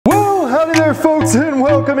Howdy there folks, and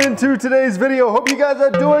welcome into today's video. Hope you guys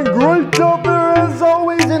are doing great out there. As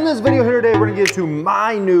always, in this video here today, we're gonna get to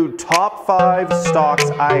my new top 5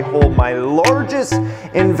 stocks I hold my largest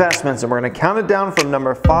investments, and we're gonna count it down from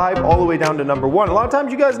number 5 all the way down to number 1. A lot of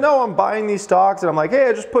times you guys know I'm buying these stocks and I'm like, hey,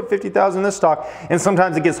 I just put 50,000 in this stock, and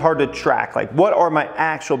sometimes it gets hard to track, like what are my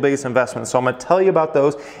actual biggest investments. So I'm gonna tell you about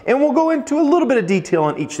those, and we'll go into a little bit of detail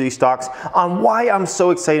on each of these stocks on why I'm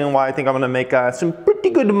so excited and why I think I'm gonna make some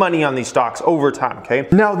pretty good money on these stocks over time, okay?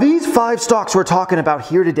 Now, these 5 stocks we're talking about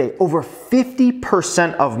here today, over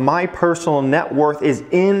 50% of my personal net worth is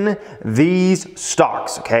in these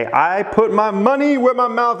stocks, okay? I put my money where my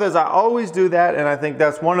mouth is. I always do that, and I think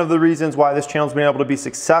that's one of the reasons why this channel's been able to be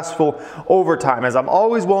successful over time, as I'm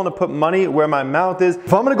always willing to put money where my mouth is.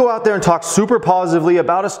 If I'm gonna go out there and talk super positively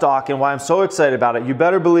about a stock and why I'm so excited about it, you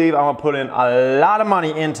better believe I'm gonna put in a lot of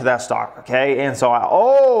money into that stock, okay? And so I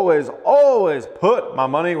always put my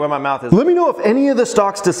money where my mouth is. Let me know if any of the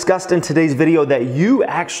stocks discussed in today's video that you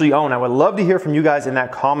actually own. I would love to hear from you guys in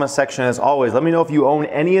that comment section as always. Let me know if you own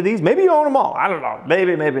any of these. Maybe you own them all. I don't know.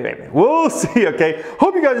 Maybe. We'll see, okay?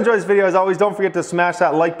 Hope you guys enjoyed this video. As always, don't forget to smash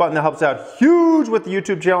that like button. That helps out huge with the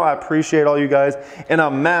YouTube channel. I appreciate all you guys in a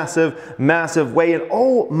massive way. And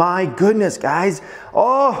oh my goodness, guys.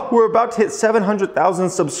 Oh, we're about to hit 700,000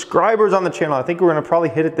 subscribers on the channel. I think we're gonna probably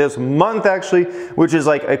hit it this month actually, which is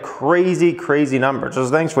like a crazy number.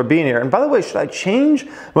 Just thanks for being here. And by the way, should I change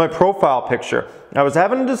my profile picture? I was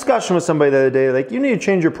having a discussion with somebody the other day, like, you need to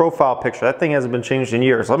change your profile picture. That thing hasn't been changed in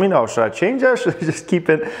years. Let me know, should I change that or should I just keep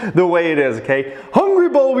it the way it is, okay? Hungry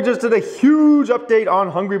Bull, we just did a huge update on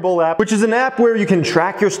Hungry Bull app, which is an app where you can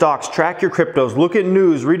track your stocks, track your cryptos, look at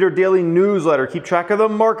news, read your daily newsletter, keep track of the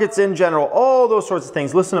markets in general, all those sorts of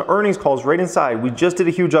things. Listen to earnings calls right inside. We just did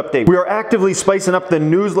a huge update. We are actively spicing up the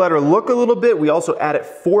newsletter look a little bit. We also added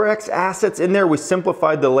Forex assets in there. We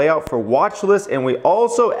simplified the layout for watch lists, and we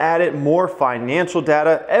also added more financial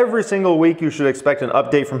data. Every single week you should expect an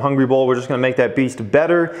update from Hungry Bull. We're just going to make that beast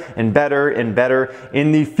better and better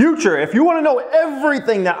in the future. If you want to know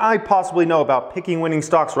everything that I possibly know about picking winning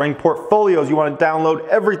stocks, running portfolios, you want to download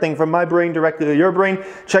everything from my brain directly to your brain,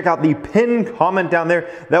 check out the pinned comment down there.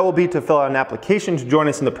 That will be to fill out an application to join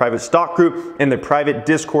us in the private stock group, in the private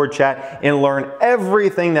Discord chat, and learn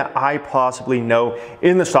everything that I possibly know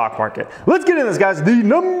in the stock market. Let's get into this, guys. The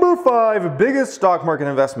number 5 biggest stock market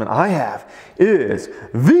investment I have is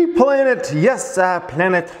the Planet, yes,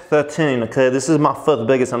 Planet 13, okay? This is my 5th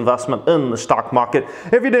biggest investment in the stock market.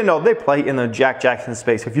 If you didn't know, they play in the Jack Jackson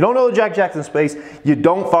space. If you don't know the Jack Jackson space, you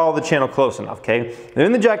don't follow the channel close enough, okay? They're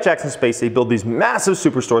in the Jack Jackson space. They build these massive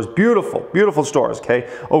superstores, beautiful stores, okay?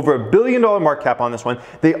 Over $1 billion market cap on this one.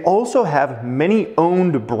 They also have many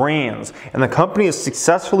owned brands, and the company is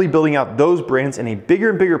successfully building out those brands, and a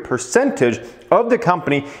bigger and bigger percentage of the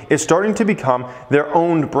company is starting to become their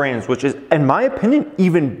owned brands, which is, in my opinion,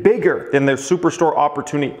 even bigger than their superstore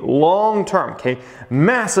opportunity long term, okay?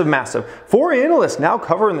 Massive. 4 analysts now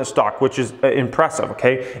covering the stock, which is impressive,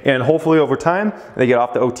 okay? And hopefully over time, they get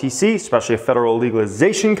off the OTC, especially if federal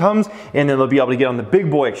legalization comes, and then they'll be able to get on the big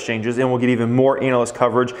boy exchanges, and we'll get even more analyst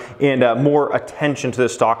coverage and more attention to the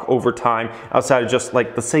stock over time, outside of just,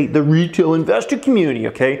 like, let's say, the retail investor community,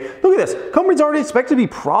 okay? Look at this. Company's already expected to be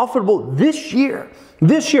profitable this year.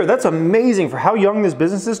 This year, that's amazing. For how young this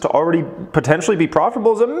business is to already potentially be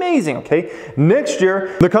profitable is amazing, okay? Next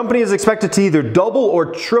year, the company is expected to either double or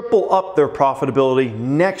triple up their profitability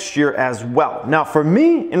next year as well. Now, for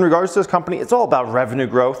me, in regards to this company, it's all about revenue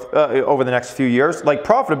growth over the next few years. Like,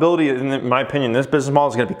 profitability, in my opinion, this business model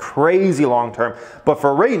is gonna be crazy long term. But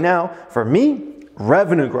for right now, for me,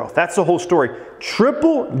 revenue growth, that's the whole story.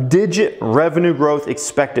 Triple-digit revenue growth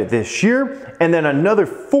expected this year, and then another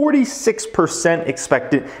 46%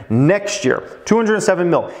 expected next year, 207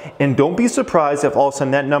 mil. And don't be surprised if all of a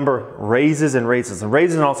sudden that number raises and all of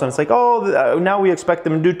a sudden it's like, oh, now we expect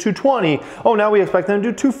them to do 220. Oh, now we expect them to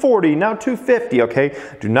do 240, now 250, okay?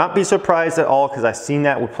 Do not be surprised at all, because I've seen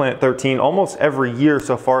that with Planet 13 almost every year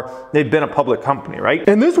so far. They've been a public company, right?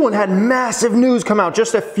 And this one had massive news come out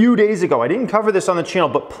just a few days ago. I didn't cover this on the channel,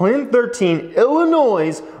 but Planet 13,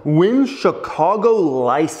 Illinois wins Chicago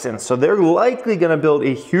license. So they're likely going to build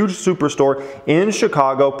a huge superstore in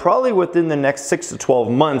Chicago, probably within the next 6 to 12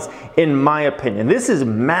 months, in my opinion. This is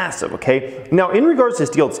massive, okay? Now, in regards to this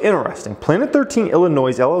deal, it's interesting. Planet 13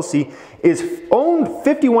 Illinois LLC is owned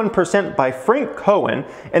 51% by Frank Cohen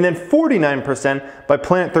and then 49% by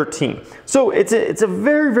Planet 13. So it's a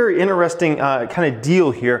very interesting kind of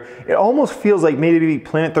deal here. It almost feels like maybe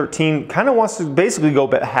Planet 13 kind of wants to basically go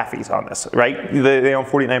halfies on this, right? They own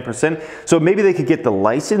 49%. So maybe they could get the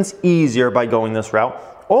license easier by going this route.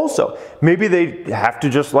 Also, maybe they have to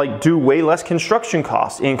just like do way less construction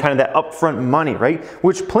costs and kind of that upfront money, right?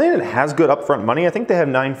 Which Planet has good upfront money. I think they have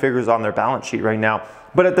 9 figures on their balance sheet right now.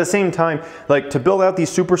 But at the same time, like to build out these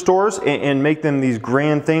superstores and make them these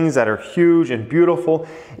grand things that are huge and beautiful,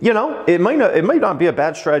 you know, it might not be a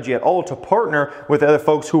bad strategy at all to partner with other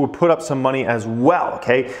folks who would put up some money as well,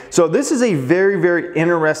 okay? So this is a very, very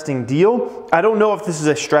interesting deal. I don't know if this is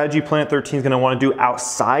a strategy Planet 13 is going to want to do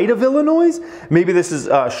outside of Illinois. Maybe this is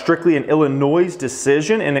strictly an Illinois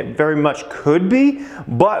decision, and it very much could be,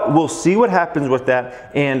 but we'll see what happens with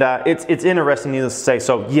that. And it's interesting, needless to say.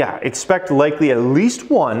 So yeah, expect likely at least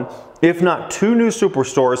 1, if not 2 new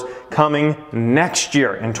superstores coming next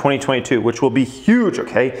year in 2022, which will be huge,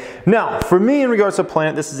 okay? Now, for me in regards to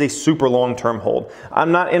Planet, this is a super long-term hold.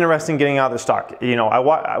 I'm not interested in getting out of the stock. You know,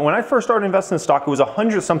 when I first started investing in stock, it was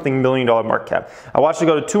 $100-something million market cap. I watched it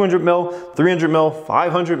go to 200 mil, 300 mil,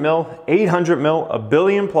 500 mil, 800 mil, $1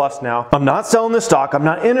 billion plus now. I'm not selling the stock. I'm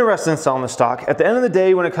not interested in selling the stock. At the end of the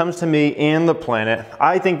day, when it comes to me and the Planet,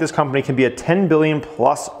 I think this company can be a $10 billion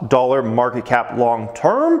plus market cap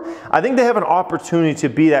long-term. I think they have an opportunity to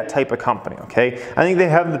be that type of company, okay? I think they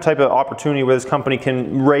have the type of opportunity where this company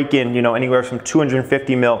can rake in, you know, anywhere from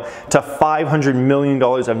 250 mil to $500 million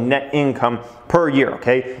of net income per year,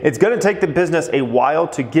 okay? It's gonna take the business a while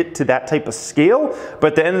to get to that type of scale,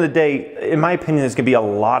 but at the end of the day, in my opinion, there's gonna be a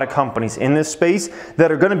lot of companies in this space that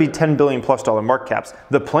are gonna be $10 billion plus market caps.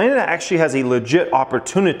 The Planet actually has a legit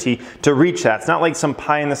opportunity to reach that. It's not like some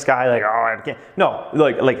pie in the sky, like, oh, I can't. No,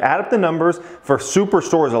 like add up the numbers for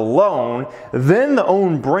superstores alone, then the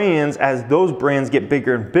own brands, as those brands get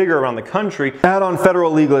bigger and bigger around the country, add on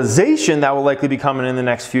federal legalization that will likely be coming in the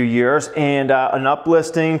next few years, and an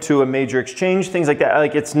uplisting to a major exchange, things like that.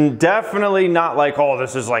 Like, it's definitely not like, oh,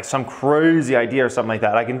 this is like some crazy idea or something like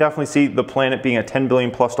that. I can definitely see the Planet being a $10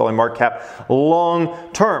 billion plus market cap long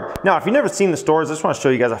term. Now, if you've never seen the stores, I just want to show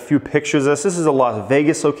you guys a few pictures of this. This is a Las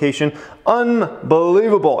Vegas location.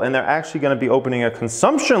 Unbelievable. And they're actually going to be opening a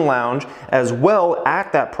consumption lounge as well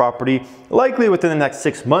at that property, likely within the next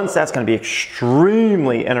 6 months. That's going to be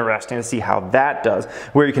extremely interesting to see how that does,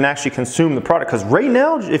 where you can actually consume the product. Because right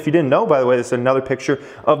now, if you didn't know, by the way, this is another picture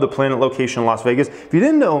of the Planet location in Las Vegas. If you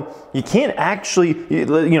didn't know, you can't actually, you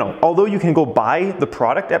know, although you can go buy the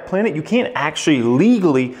product at Planet, you can't actually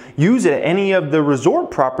legally use it at any of the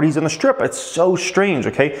resort properties on the Strip. It's so strange,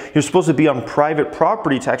 okay? You're supposed to be on private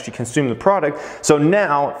property to actually consume the product. So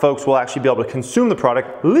now folks will actually be able to consume the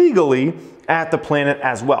product legally at the Planet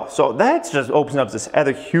as well. So that just opens up this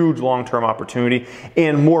other huge long-term opportunity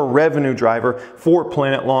and more revenue driver for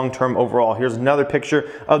Planet long-term overall. Here's another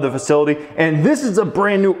picture of the facility, and this is a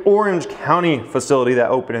brand new Orange County facility that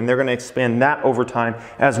opened, and they're going to expand that over time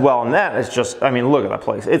as well. And that is just, I mean, look at that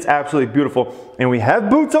place. It's absolutely beautiful, and we have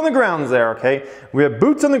boots on the grounds there, okay? We have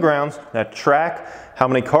boots on the grounds that track how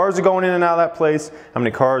many cars are going in and out of that place, how many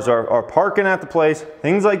cars are parking at the place,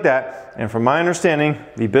 things like that. And from my understanding,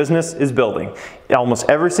 the business is building. Almost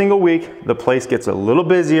every single week, the place gets a little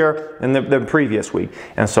busier than the previous week.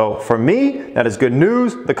 And so for me, that is good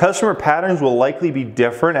news. The customer patterns will likely be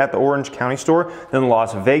different at the Orange County store than the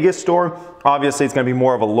Las Vegas store. Obviously, it's going to be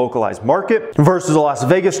more of a localized market versus a Las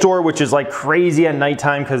Vegas store, which is like crazy at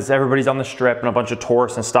nighttime because everybody's on the Strip and a bunch of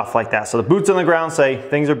tourists and stuff like that. So the boots on the ground say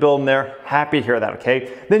things are building there. Happy to hear that,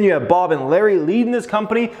 okay? Then you have Bob and Larry leading this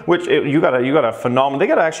company, which you got a phenomenal, they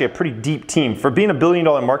got actually a pretty deep team. For being $1 billion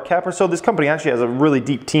market cap or so, this company actually has a really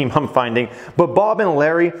deep team, I'm finding. But Bob and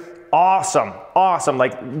Larry, awesome.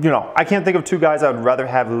 Like, you know, I can't think of 2 guys I would rather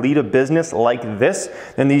have lead a business like this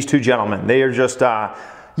than these 2 gentlemen. They are just,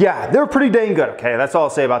 yeah, they're pretty dang good, okay? That's all I'll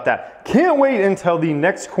say about that. Can't wait until the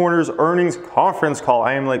next quarter's earnings conference call.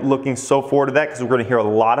 I am like looking so forward to that because we're going to hear a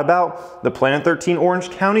lot about the Planet 13 Orange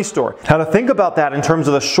County store. How to think about that in terms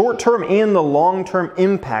of the short-term and the long-term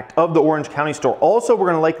impact of the Orange County store. Also, we're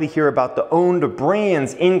going to likely hear about the owned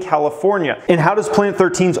brands in California and how does Planet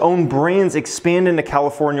 13's own brands expand into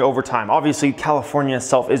California over time. Obviously, California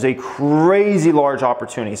itself is a crazy large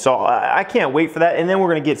opportunity, so I can't wait for that. And then we're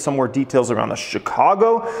going to get some more details around the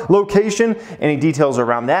Chicago location, any details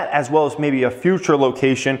around that, as well as maybe a future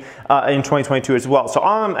location in 2022 as well. So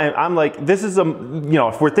I'm like, this is a, you know,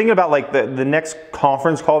 if we're thinking about like the next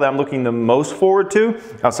conference call that I'm looking the most forward to,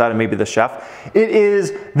 outside of maybe the chef, it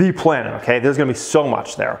is the Planet, okay? There's gonna be so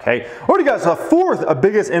much there, okay? Alrighty guys, the fourth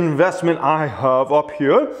biggest investment I have up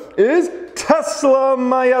here is Tesla,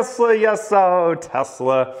 my Tesla, yes, oh,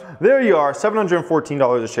 Tesla. There you are,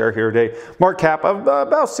 $714 a share here today. Market cap of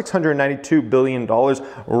about $692 billion,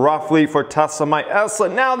 roughly, for Tesla, my Tesla.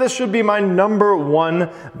 Now, this should be my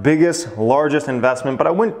 #1 biggest, largest investment, but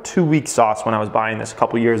I went 2 week sauce when I was buying this a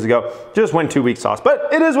couple years ago. Just went 2 week sauce,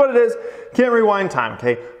 but it is what it is. Can't rewind time,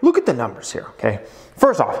 okay? Look at the numbers here, okay?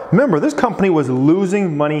 First off, remember, this company was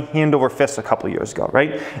losing money hand over fist a couple years ago,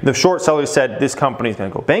 right? The short sellers said this company is going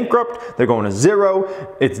to go bankrupt, they're going to zero,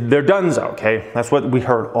 they're donezo, okay? That's what we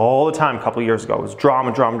heard all the time a couple years ago. It was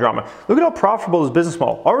drama, drama, drama. Look at how profitable this business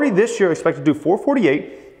model. Already this year, expected to do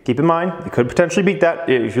 448. Keep in mind, they could potentially beat that.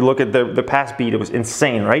 If you look at the past beat, it was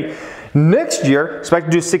insane, right? Next year, expect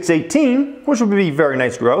to do 618, which would be very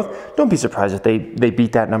nice growth. Don't be surprised if they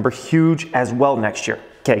beat that number huge as well next year.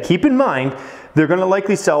 Okay, keep in mind, they're going to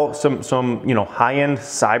likely sell some high-end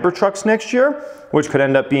cyber trucks next year, which could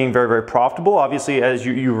end up being very, very profitable. Obviously, as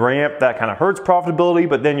you ramp, that kind of hurts profitability,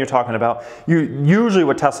 but then you're talking about, usually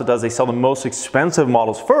what Tesla does, they sell the most expensive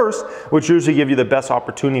models first, which usually give you the best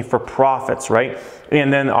opportunity for profits, right?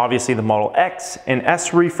 And then obviously the Model X and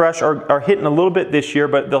S refresh are hitting a little bit this year,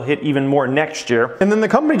 but they'll hit even more next year. And then the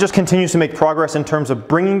company just continues to make progress in terms of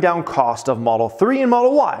bringing down cost of Model 3 and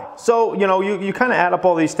Model Y. So, you kind of add up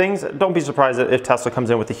all these things. Don't be surprised if Tesla comes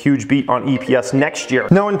in with a huge beat on EPS next year.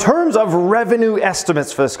 Now, in terms of revenue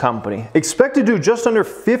estimates for this company, expect to do just under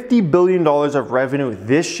 $50 billion of revenue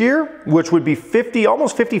this year, which would be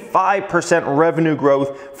almost 55% revenue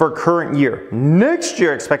growth for current year. Next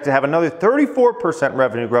year, expect to have another 34%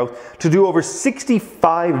 revenue growth to do over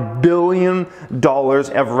 $65 billion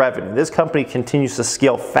of revenue. This company continues to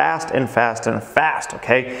scale fast and fast and fast,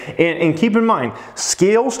 okay? And keep in mind,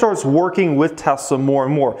 scale starts working with Tesla more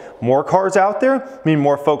and more. More cars out there,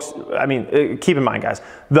 more folks, keep in mind, guys,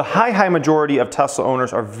 the high majority of Tesla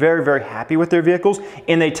owners are very, very happy with their vehicles,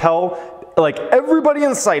 and they tell everybody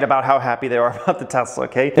in sight about how happy they are about the Tesla,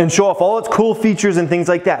 okay? And show off all its cool features and things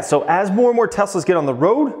like that. So as more and more Teslas get on the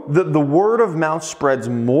road, the word of mouth spreads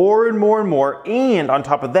more and more and more. And on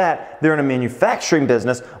top of that, they're in a manufacturing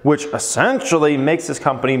business, which essentially makes this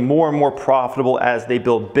company more and more profitable as they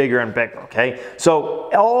build bigger and bigger, okay? So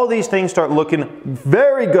all these things start looking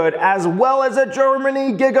very good, as well as a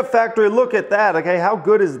Germany Gigafactory. Look at that, okay? How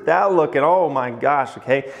good is that looking? Oh my gosh,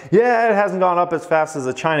 okay? Yeah, it hasn't gone up as fast as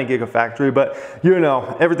a China Gigafactory, but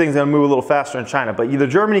everything's going to move a little faster in China. But the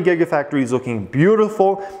Germany Gigafactory is looking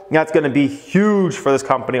beautiful. That's going to be huge for this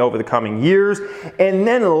company over the coming years. And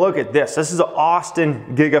then look at this. This is an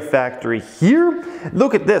Austin Gigafactory here.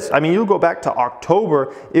 Look at this. You go back to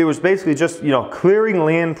October, it was basically just, clearing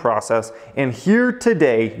land process. And here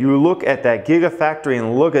today, you look at that Gigafactory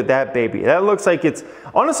and look at that baby. That looks like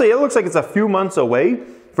honestly, it looks like it's a few months away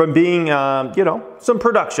from being, some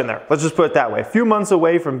production there. Let's just put it that way. A few months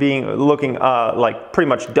away from looking like pretty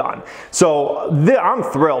much done. So I'm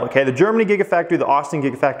thrilled, okay? The Germany Gigafactory, the Austin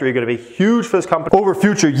Gigafactory are gonna be huge for this company over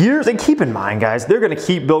future years. And keep in mind, guys, they're gonna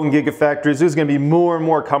keep building Gigafactories. There's gonna be more and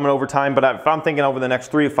more coming over time, but if I'm thinking over the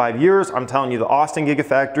next 3 to 5 years, I'm telling you the Austin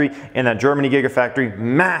Gigafactory and that Germany Gigafactory,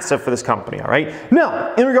 massive for this company, all right?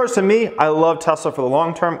 Now, in regards to me, I love Tesla for the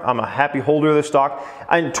long term. I'm a happy holder of this stock.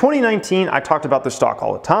 In 2019, I talked about the stock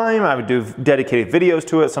all the time. I would do dedicated videos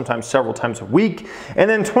to it, sometimes several times a week. And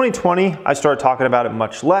then 2020, I started talking about it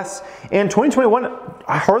much less. And 2021,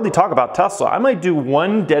 I hardly talk about Tesla. I might do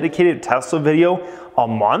one dedicated Tesla video a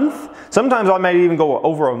month. Sometimes I might even go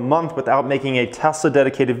over a month without making a Tesla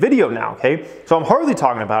dedicated video now, okay? So I'm hardly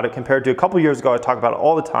talking about it compared to a couple years ago. I talk about it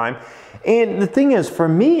all the time. And the thing is, for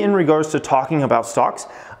me, in regards to talking about stocks,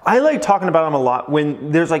 I like talking about them a lot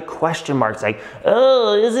when there's question marks,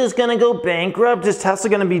 oh, is this gonna go bankrupt? Is Tesla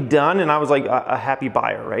gonna be done? And I was like a happy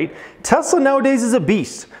buyer, right? Tesla nowadays is a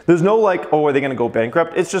beast. There's no oh, are they gonna go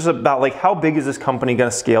bankrupt? It's just about how big is this company gonna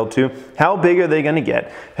scale to? How big are they gonna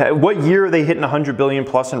get? What year are they hitting 100 billion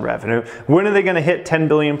plus in revenue? When are they gonna hit 10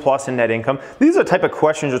 billion plus in net income? These are the type of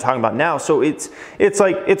questions we're talking about now. So it's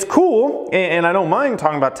cool, and I don't mind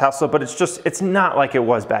talking about Tesla, but it's not like it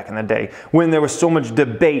was back in the day when there was so much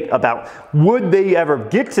debate about would they ever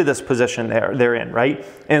get to this position they're in, right?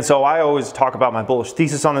 And so I always talk about my bullish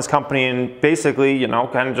thesis on this company and basically,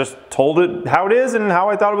 kind of just told it how it is and how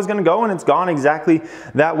I thought it was going to go, and it's gone exactly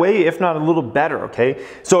that way, if not a little better, okay?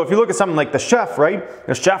 So if you look at something like the Chef, right?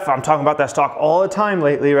 The Chef, I'm talking about that stock all the time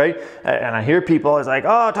lately, right? And I hear people is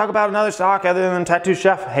oh, talk about another stock other than Tattoo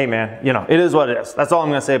Chef. Hey man, it is what it is. That's all I'm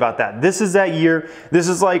going to say about that. This is that year. This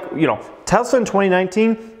is Tesla in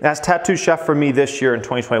 2019, that's Tattoo Chef for me this year in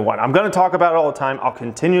 2021. I'm going to talk about it all the time. I'll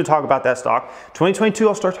continue to talk about that stock. 2022,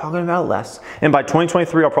 I'll start talking about it less. And by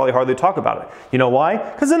 2023, I'll probably hardly talk about it. You know why?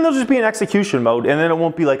 Because then they'll just be in execution mode, and then it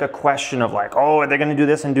won't be like a question of like, oh, are they going to do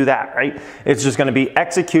this and do that, right? It's just going to be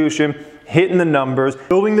execution, hitting the numbers,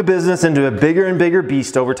 building the business into a bigger and bigger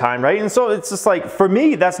beast over time, right? And so it's just like, for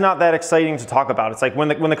me, that's not that exciting to talk about. It's like when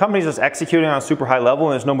the company's just executing on a super high level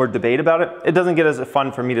and there's no more debate about it, it doesn't get as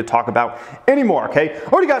fun for me to talk about anymore, okay?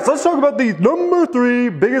 Alrighty guys, let's talk about the number 3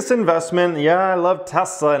 biggest investment. Yeah, I love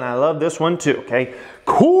Tesla and I love this one too, okay?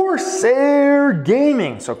 Corsair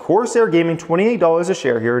Gaming. So Corsair Gaming, $28 a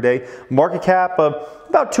share here today. Market cap of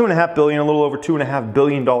about $2.5 billion, a little over $2.5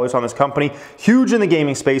 billion on this company. Huge in the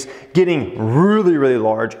gaming space, getting really, really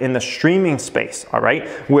large in the streaming space, all right?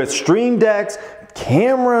 With stream decks,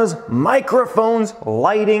 cameras, microphones,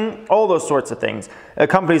 lighting, all those sorts of things. The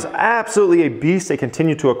company's absolutely a beast. They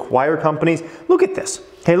continue to acquire companies. Look at this,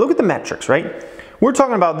 okay? Look at the metrics, right? We're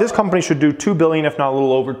talking about this company should do $2 billion, if not a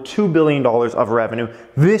little over $2 billion of revenue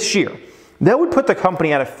this year. That would put the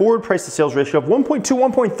company at a forward price to sales ratio of 1.2,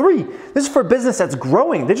 1.3. This is for a business that's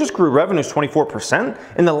growing. They just grew revenues 24%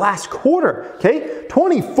 in the last quarter, okay?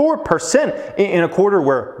 24% in a quarter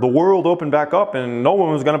where the world opened back up and no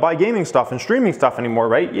one was gonna buy gaming stuff and streaming stuff anymore,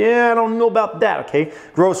 right? Yeah, I don't know about that, okay?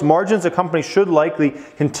 Gross margins, the company should likely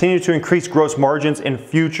continue to increase gross margins in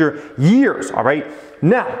future years, all right?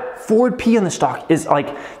 Now, forward P on the stock is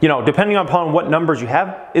like, you know, depending upon what numbers you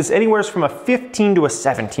have, is anywhere from a 15 to a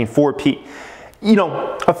 17 forward P. You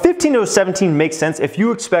know, a 15 to a 17 makes sense if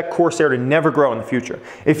you expect Corsair to never grow in the future.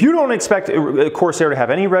 If you don't expect Corsair to have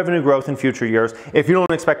any revenue growth in future years, if you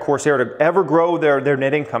don't expect Corsair to ever grow their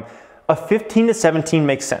net income, a 15 to 17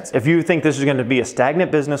 makes sense. If you think this is going to be a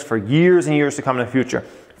stagnant business for years and years to come in the future,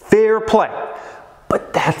 fair play.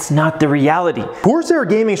 But that's not the reality. Corsair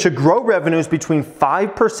Gaming should grow revenues between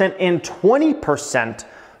 5% and 20%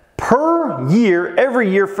 per year,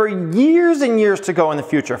 every year, for years and years to go in the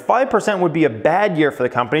future. 5% would be a bad year for the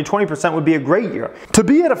company, 20% would be a great year. To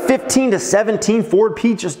be at a 15 to 17 forward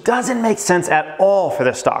P just doesn't make sense at all for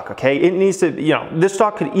this stock, okay? It needs to, you know, this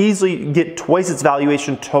stock could easily get twice its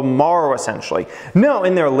valuation tomorrow, essentially. Now,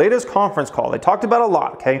 in their latest conference call, they talked about a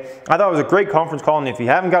lot, okay? I thought it was a great conference call, and if you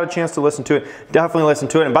haven't got a chance to listen to it, definitely listen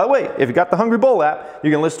to it. And by the way, if you got the Hungry Bull app,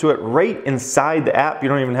 you can listen to it right inside the app. You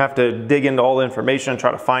don't even have to dig into all the information and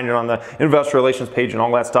try to find it on the investor relations page and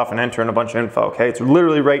all that stuff and enter in a bunch of info, okay? It's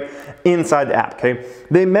literally right inside the app, okay?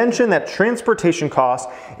 They mentioned that transportation cost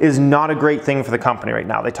is not a great thing for the company right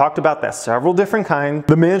now. They talked about that several different times.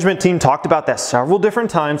 The management team talked about that several different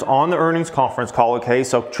times on the earnings conference call, okay?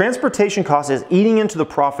 So transportation cost is eating into the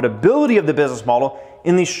profitability of the business model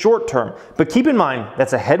in the short term. But keep in mind,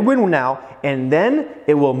 that's a headwind now, and then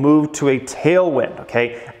it will move to a tailwind,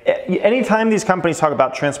 okay? Anytime these companies talk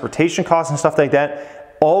about transportation costs and stuff like that,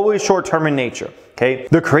 always short-term in nature, okay?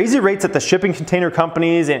 The crazy rates at the shipping container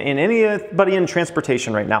companies and anybody in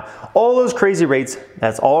transportation right now, all those crazy rates,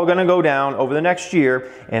 that's all gonna go down over the next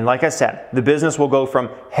year. And like I said, the business will go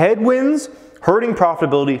from headwinds hurting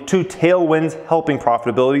profitability to tailwinds helping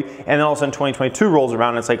profitability. And then all of a sudden 2022 rolls around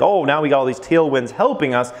and it's like, oh, now we got all these tailwinds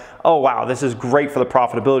helping us. Oh wow, this is great for the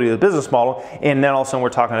profitability of the business model. And then all of a sudden we're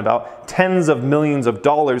talking about tens of millions of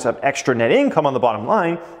dollars of extra net income on the bottom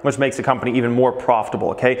line, which makes the company even more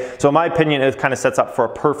profitable, okay? So in my opinion, it kind of sets up for a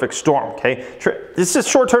perfect storm, okay? It's just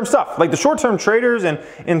short-term stuff. Like the short-term traders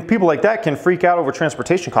and people like that can freak out over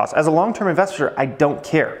transportation costs. As a long-term investor, I don't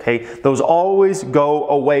care, okay? Those always go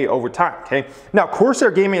away over time, okay? Now,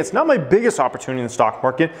 Corsair Gaming, it's not my biggest opportunity in the stock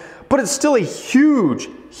market, but it's still a huge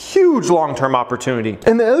long-term opportunity.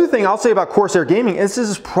 And the other thing I'll say about Corsair Gaming is this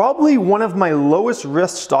is probably one of my lowest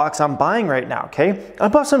risk stocks I'm buying right now, okay? I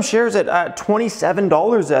bought some shares at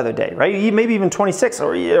 $27 the other day, right? Maybe even 26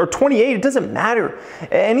 or 28, it doesn't matter.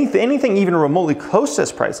 Anything even remotely close to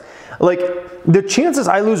this price. Like, the chances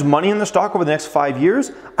I lose money in the stock over the next 5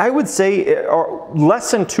 years, I would say are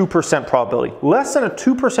less than 2% probability. Less than a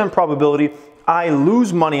 2% probability I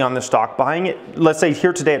lose money on the stock buying it, let's say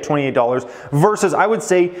here today at $28, versus I would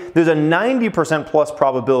say there's a 90% plus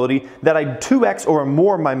probability that I 2x or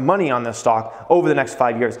more my money on this stock over the next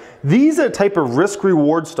 5 years. These are the type of risk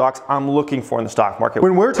reward stocks I'm looking for in the stock market.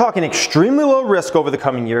 When we're talking extremely low risk over the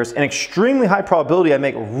coming years and extremely high probability I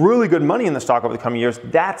make really good money in the stock over the coming years,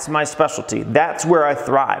 that's my specialty. That's where I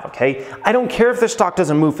thrive, okay? I don't care if the stock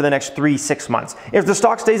doesn't move for the next 3-6 months. If the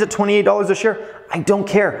stock stays at $28 a share, I don't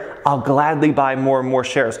care. I'll gladly buy more and more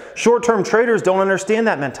shares. Short-term traders don't understand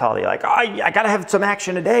that mentality. Like, oh, I gotta have some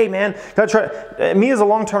action today, man. Gotta try. Me as a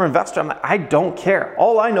long-term investor, I'm like, I don't care.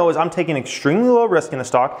 All I know is I'm taking extremely low risk in the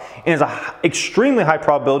stock, and it's an extremely high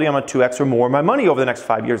probability I'm gonna 2x or more my money over the next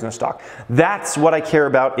 5 years in the stock. That's what I care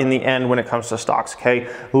about in the end when it comes to stocks, okay?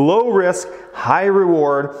 Low risk, high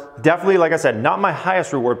reward. Definitely, like I said, not my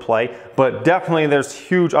highest reward play, but definitely there's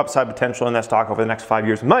huge upside potential in that stock over the next 5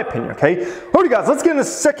 years, in my opinion, okay? Alrighty guys, let's get into the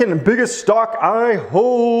second biggest stock I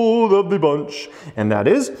hold of the bunch, and that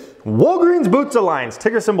is Walgreens Boots Alliance,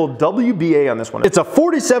 ticker symbol WBA on this one. It's a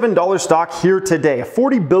 $47 stock here today, a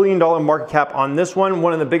 $40 billion market cap on this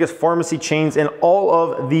one of the biggest pharmacy chains in all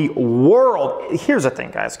of the world. Here's the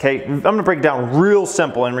thing, guys, okay? I'm gonna break it down real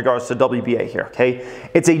simple in regards to WBA here, okay?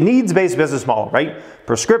 It's a needs-based business model, right?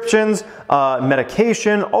 Prescriptions,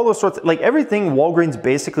 medication, all those sorts of, like everything Walgreens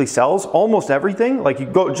basically sells, almost everything, like you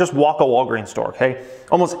go just walk a Walgreens store, okay?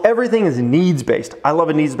 Almost everything is needs-based. I love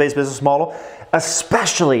a needs-based business model,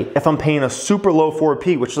 especially if I'm paying a super low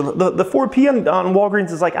 4P, which the 4P on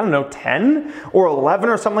Walgreens is like, I don't know, 10 or 11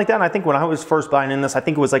 or something like that. And I think when I was first buying in this, I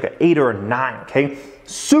think it was like an 8 or a 9, okay?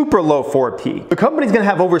 Super low 4P. The company's gonna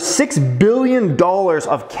have over $6 billion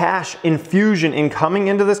of cash infusion incoming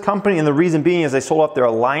into this company, and the reason being is they sold off their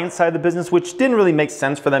Alliance side of the business, which didn't really make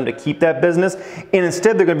sense for them to keep that business, and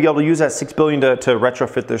instead they're gonna be able to use that $6 billion to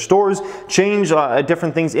retrofit their stores, change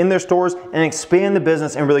different things in their stores, and expand the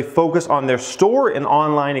business and really focus on their store and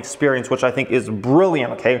online experience, which I think is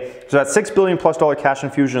brilliant, okay? So that $6 billion plus cash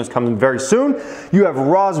infusion is coming very soon. You have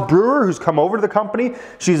Roz Brewer, who's come over to the company.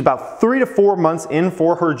 She's about 3 to 4 months in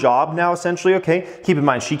for her job now, essentially, okay? Keep in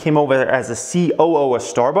mind, she came over as a COO of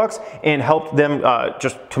Starbucks and helped them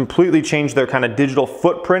just completely change their kind of digital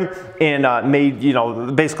footprint and made, you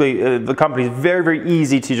know, basically the company is very, very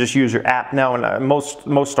easy to just use your app now, and most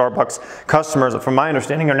Starbucks customers, from my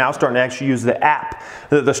understanding, are now starting to actually use the app,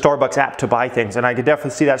 the Starbucks app, to buy things, and I could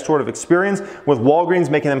definitely see that sort of experience with Walgreens,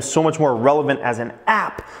 making them so much more relevant as an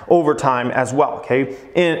app over time as well, okay?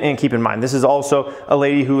 And keep in mind, this is also a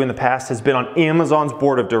lady who in the past has been on Amazon's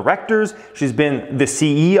board of directors. She's been the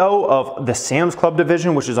CEO of the Sam's Club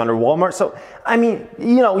division, which is under Walmart. So, I mean,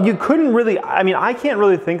 you know, you couldn't really, I mean, I can't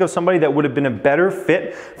really think of somebody that would have been a better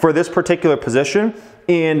fit for this particular position.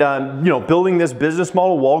 And, you know, building this business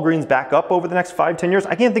model, Walgreens, back up over the next 5-10 years,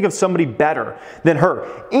 I can't think of somebody better than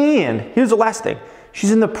her. And here's the last thing.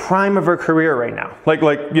 She's in the prime of her career right now. Like,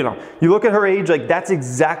 you know, you look at her age, like that's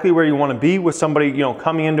exactly where you want to be with somebody, you know,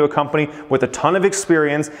 coming into a company with a ton of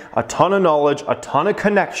experience, a ton of knowledge, a ton of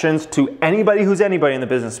connections to anybody who's anybody in the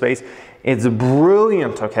business space. It's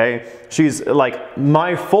brilliant, okay? She's like,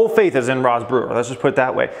 my full faith is in Roz Brewer. Let's just put it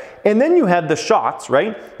that way. And then you have the shots,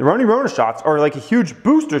 right? The Rona shots are like a huge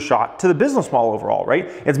booster shot to the business model overall, right?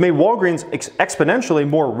 It's made Walgreens exponentially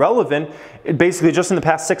more relevant, basically just in the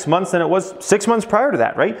past 6 months than it was 6 months prior to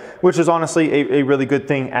that, right? Which is honestly a really good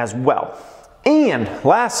thing as well. And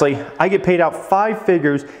lastly, I get paid out 5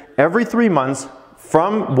 figures every 3 months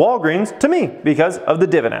from Walgreens to me because of the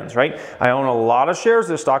dividends, right? I own a lot of shares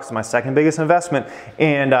of the stocks. It's my second biggest investment,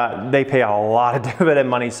 and they pay a lot of dividend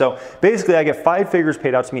money. So basically, I get 5 figures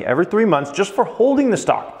paid out to me every 3 months just for holding the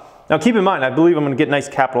stock. Now keep in mind, I believe I'm going to get nice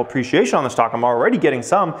capital appreciation on the stock. I'm already getting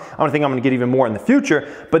some. I think I'm going to get even more in the future.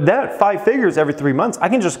 But that 5 figures every 3 months, I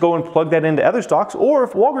can just go and plug that into other stocks. Or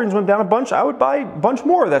if Walgreens went down a bunch, I would buy a bunch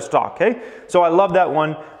more of that stock, okay? So I love that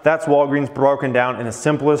one. That's Walgreens broken down in the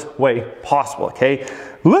simplest way possible, okay?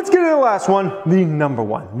 Let's get into the last one, the number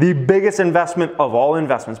one, the biggest investment of all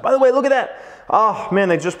investments. By the way, look at that. Oh man,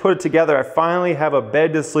 they just put it together. I finally have a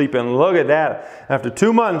bed to sleep in. Look at that. After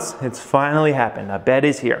 2 months, it's finally happened. A bed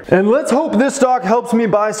is here. And let's hope this stock helps me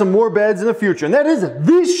buy some more beds in the future. And that is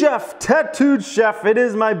The Chef, Tattooed Chef. It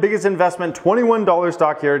is my biggest investment, $21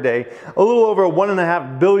 stock here today. A little over a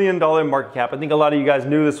 $1.5 billion market cap. I think a lot of you guys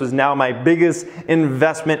knew this was now my biggest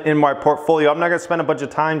investment in my portfolio. I'm not gonna spend a bunch of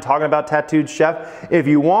time talking about Tattooed Chef. If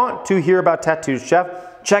you want to hear about Tattooed Chef,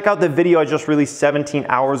 check out the video I just released 17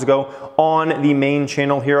 hours ago on the main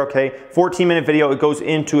channel here, okay? 14-minute video. It goes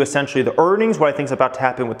into essentially the earnings, what I think is about to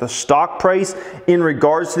happen with the stock price in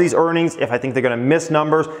regards to these earnings, if I think they're gonna miss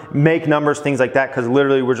numbers, make numbers, things like that, because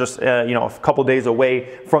literally we're just you know, a couple days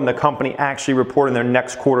away from the company actually reporting their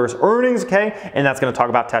next quarter's earnings, okay? And that's gonna talk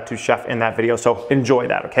about Tattooed Chef in that video, so enjoy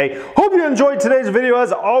that, okay? Hope you enjoyed today's video.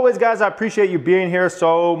 As always, guys, I appreciate you being here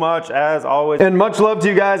so much, as always. And much love to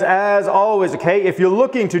you guys, as always, okay? If you're looking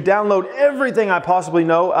looking to download everything I possibly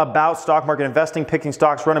know about stock market investing, picking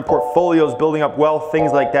stocks, running portfolios, building up wealth,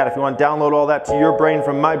 things like that, if you want to download all that to your brain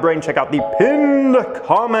from my brain, check out the pinned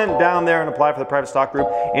comment down there and apply for the private stock group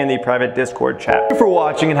and the private Discord chat. Thank you for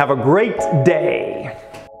watching and have a great day.